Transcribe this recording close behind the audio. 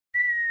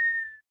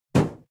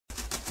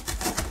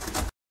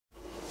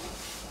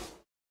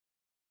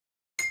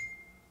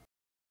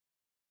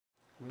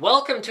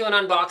welcome to an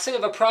unboxing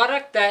of a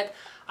product that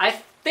I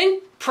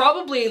think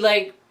probably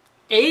like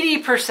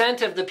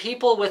 80% of the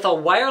people with a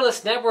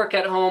wireless network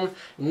at home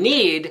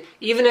need,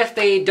 even if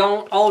they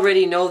don't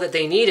already know that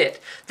they need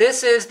it.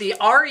 This is the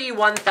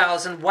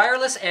RE1000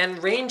 wireless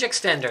and range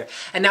extender.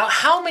 And now,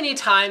 how many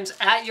times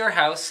at your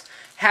house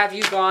have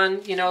you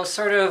gone,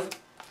 sort of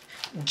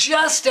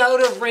just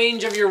out of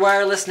range of your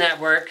wireless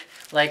network?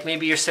 Like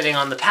maybe you're sitting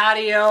on the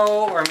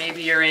patio, or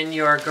maybe you're in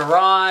your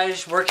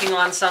garage working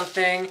on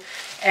something,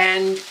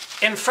 and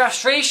in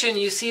frustration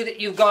you see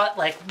that you've got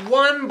like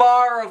 1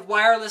 bar of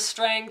wireless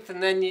strength,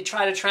 and then you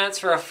try to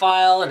transfer a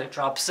file and it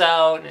drops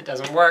out and it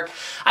doesn't work.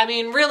 I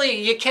mean, really,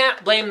 you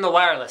can't blame the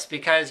wireless,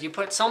 because you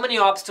put so many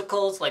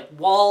obstacles like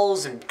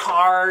walls and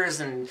cars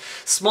and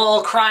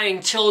small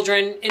crying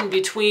children in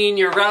between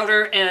your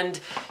router and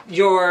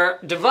your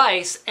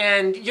device,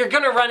 and you're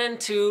gonna run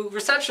into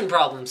reception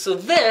problems. So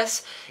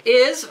this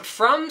is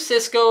from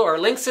Cisco, or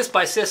Linksys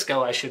by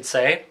Cisco, I should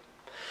say.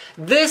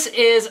 This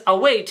is a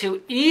way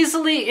to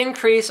easily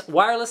increase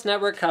wireless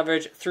network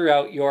coverage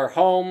throughout your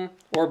home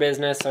or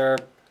business or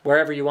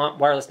wherever you want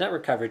wireless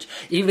network coverage.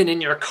 Even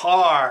in your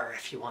car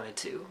if you wanted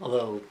to,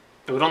 although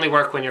it would only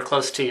work when you're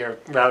close to your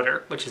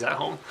router, which is at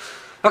home.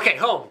 Okay,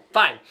 home,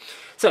 fine.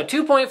 So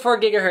 2.4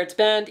 gigahertz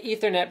band,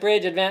 Ethernet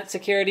bridge, advanced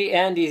security,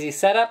 and easy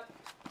setup.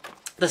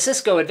 The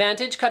Cisco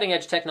Advantage,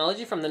 cutting-edge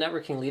technology from the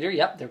networking leader.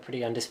 Yep, they're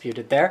pretty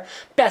undisputed there.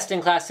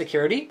 Best-in-class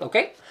security.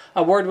 Okay.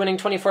 Award-winning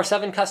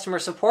 24/7 customer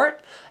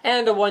support,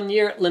 and a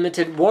 1-year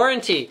limited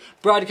warranty.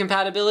 Broad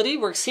compatibility,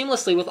 works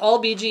seamlessly with all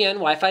BGN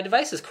Wi-Fi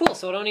devices. Cool,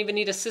 so I don't even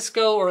need a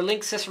Cisco or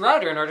Linksys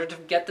router in order to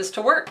get this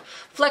to work.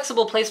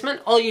 Flexible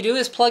placement, all you do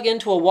is plug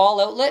into a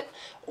wall outlet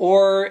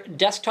or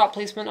desktop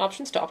placement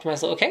options to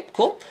optimize. Okay,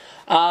 cool.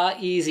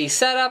 Easy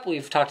setup,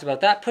 we've talked about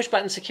that.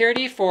 Push-button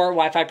security for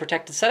Wi-Fi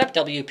protected setup,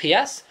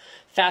 WPS.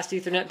 Fast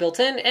Ethernet built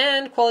in,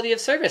 and quality of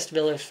service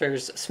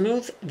delivers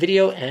smooth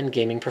video and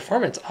gaming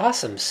performance.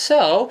 Awesome.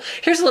 So,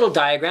 here's a little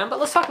diagram, but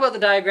let's talk about the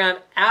diagram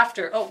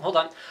after. Oh, hold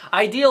on.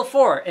 Ideal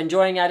for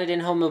enjoying added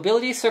in-home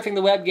mobility, surfing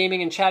the web,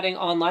 gaming, and chatting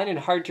online in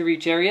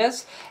hard-to-reach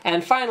areas.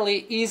 And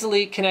finally,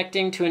 easily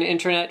connecting to an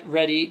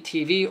internet-ready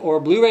TV or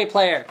Blu-ray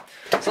player.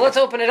 So let's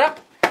open it up.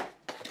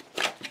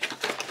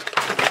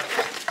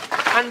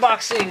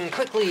 Unboxing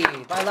quickly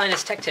by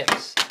Linus Tech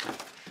Tips.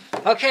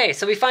 Okay,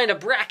 so we find a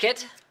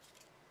bracket.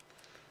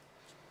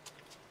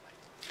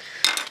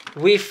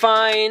 We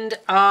find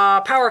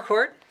a power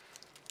cord.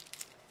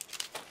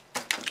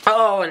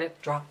 Oh, and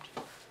it dropped.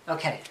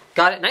 Okay,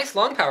 got it. Nice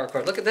long power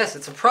cord. Look at this.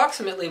 It's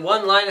approximately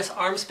 1 Linus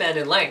arm span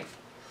in length.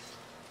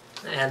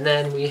 And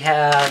then we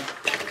have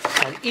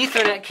an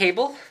Ethernet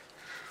cable,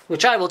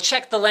 which I will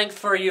check the length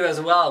for you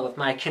as well with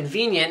my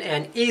convenient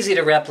and easy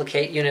to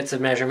replicate units of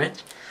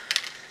measurement.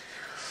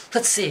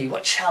 Let's see,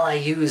 what shall I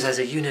use as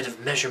a unit of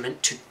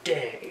measurement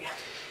today?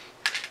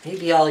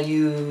 Maybe I'll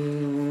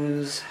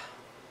use...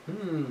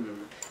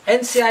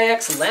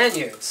 NCIX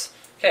lanyards.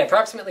 Okay,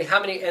 approximately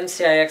how many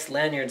NCIX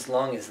lanyards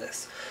long is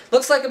this?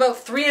 Looks like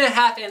about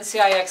 3.5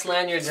 NCIX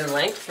lanyards in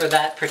length for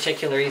that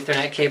particular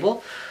Ethernet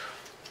cable.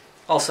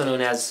 Also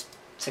known as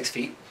 6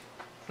 feet.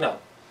 No,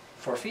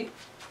 4 feet?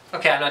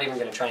 Okay, I'm not even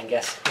going to try and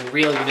guess in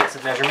real units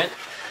of measurement.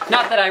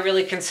 Not that I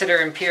really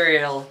consider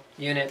imperial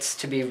units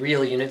to be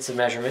real units of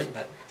measurement,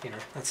 but,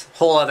 that's a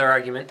whole other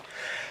argument.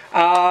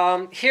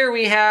 Here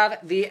we have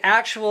the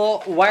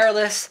actual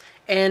wireless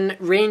and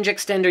range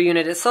extender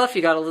unit itself.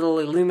 You got a little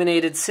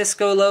illuminated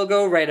Cisco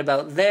logo right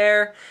about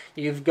there.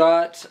 You've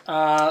got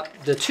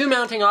the 2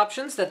 mounting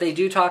options that they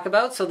do talk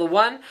about. So the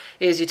one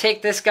is you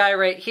take this guy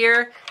right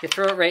here, you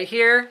throw it right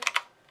here.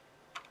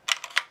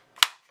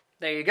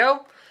 There you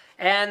go.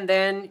 And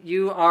then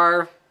you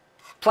are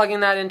plugging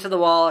that into the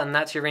wall, and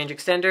that's your range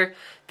extender.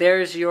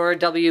 There's your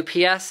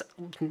WPS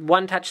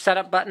one-touch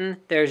setup button.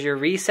 There's your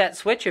reset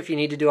switch if you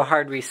need to do a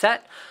hard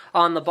reset.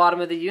 On the bottom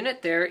of the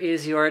unit, there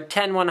is your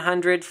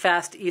 10100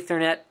 fast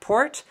Ethernet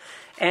port.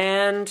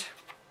 And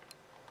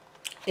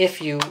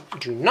if you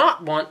do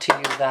not want to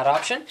use that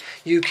option,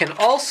 you can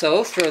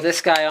also throw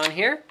this guy on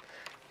here.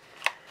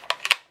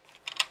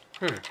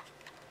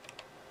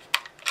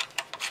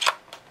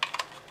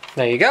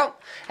 There you go.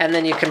 And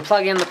then you can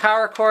plug in the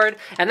power cord,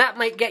 and that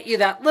might get you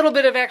that little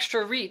bit of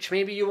extra reach.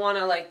 Maybe you want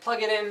to like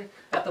plug it in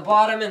at the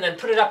bottom and then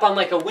put it up on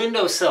like a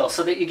windowsill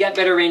so that you get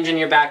better range in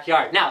your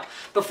backyard. Now,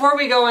 before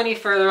we go any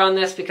further on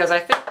this, because I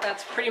think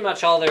that's pretty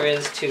much all there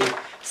is to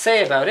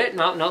say about it.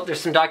 No, there's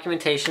some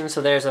documentation.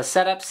 So there's a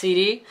setup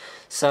CD.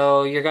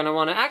 So you're going to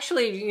want to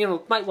actually,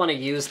 might want to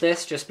use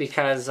this just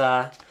because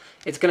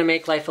it's going to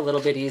make life a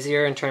little bit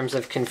easier in terms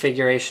of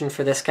configuration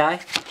for this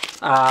guy.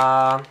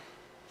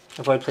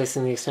 Avoid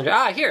placing the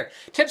extender. Here,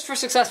 tips for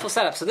successful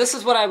setup. So this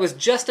is what I was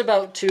just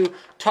about to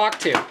talk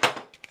to.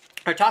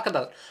 or talk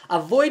about.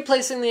 Avoid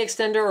placing the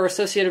extender or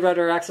associated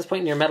router or access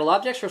point near metal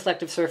objects,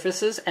 reflective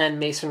surfaces, and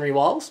masonry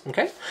walls.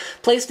 Okay.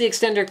 Place the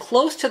extender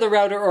close to the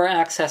router or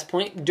access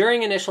point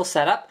during initial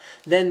setup,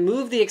 then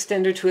move the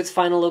extender to its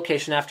final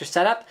location after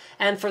setup,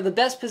 and for the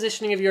best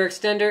positioning of your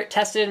extender,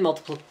 test it in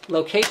multiple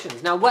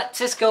locations. Now what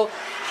Cisco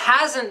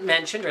hasn't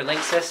mentioned, or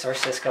Linksys, or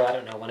Cisco, I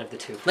don't know, one of the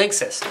two.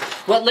 Linksys.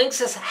 What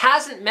Linksys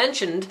hasn't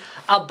mentioned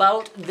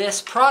about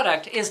this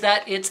product is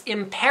that it's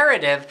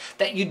imperative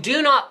that you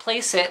do not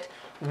place it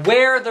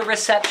where the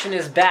reception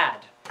is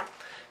bad.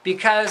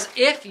 Because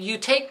if you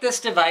take this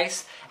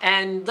device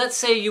and let's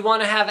say you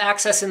want to have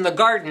access in the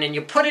garden and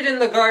you put it in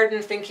the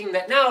garden thinking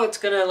that now it's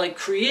going to like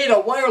create a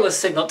wireless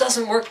signal, it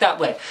doesn't work that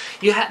way.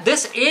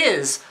 This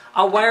is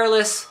a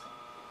wireless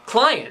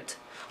client.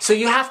 So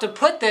you have to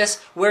put this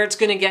where it's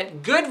going to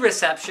get good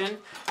reception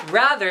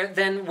rather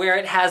than where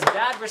it has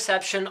bad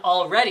reception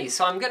already.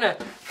 So I'm going to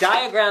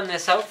diagram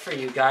this out for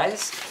you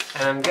guys,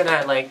 and I'm going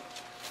to like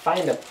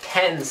find a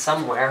pen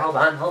somewhere. Hold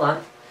on.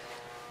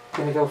 I'm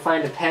going to go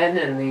find a pen,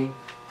 and the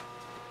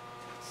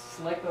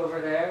slick over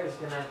there is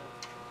going to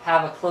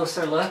have a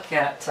closer look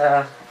at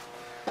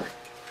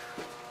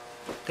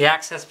the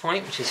access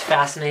point, which is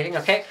fascinating.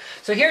 Okay,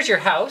 so here's your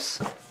house.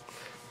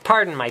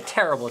 Pardon my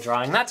terrible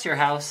drawing. That's your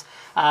house.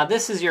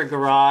 This is your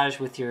garage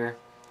with your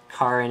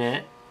car in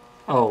it.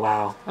 Oh,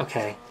 wow.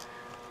 Okay.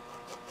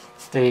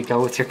 There you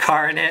go with your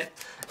car in it.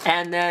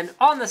 And then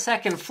on the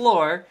second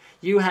floor,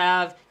 you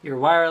have your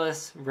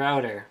wireless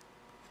router.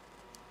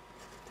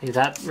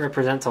 That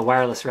represents a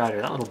wireless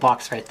router, that little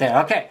box right there.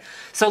 Okay,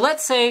 so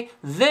let's say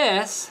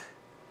this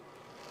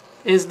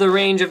is the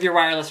range of your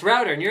wireless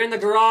router, and you're in the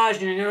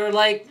garage and you're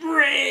like,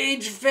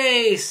 rage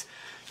face!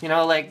 You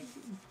know, like,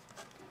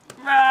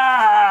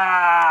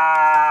 ah,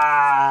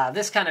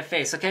 this kind of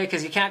face, okay,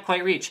 because you can't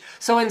quite reach.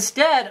 So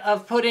instead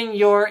of putting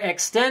your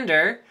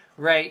extender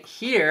right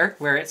here,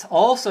 where it's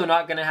also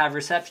not going to have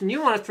reception,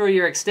 you want to throw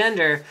your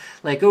extender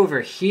like over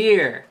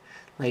here.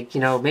 Like,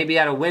 you know, maybe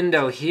at a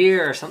window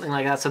here or something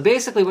like that. So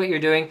basically what you're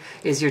doing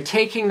is you're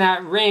taking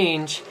that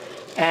range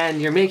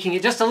and you're making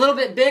it just a little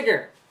bit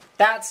bigger.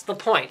 That's the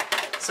point.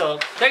 So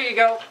there you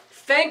go.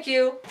 Thank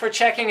you for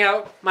checking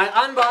out my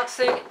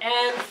unboxing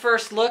and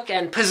first look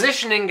and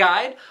positioning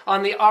guide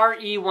on the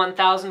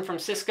RE1000 from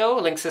Cisco,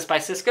 Linksys by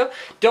Cisco.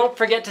 Don't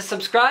forget to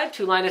subscribe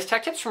to Linus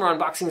Tech Tips for more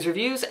unboxings,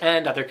 reviews,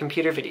 and other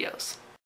computer videos.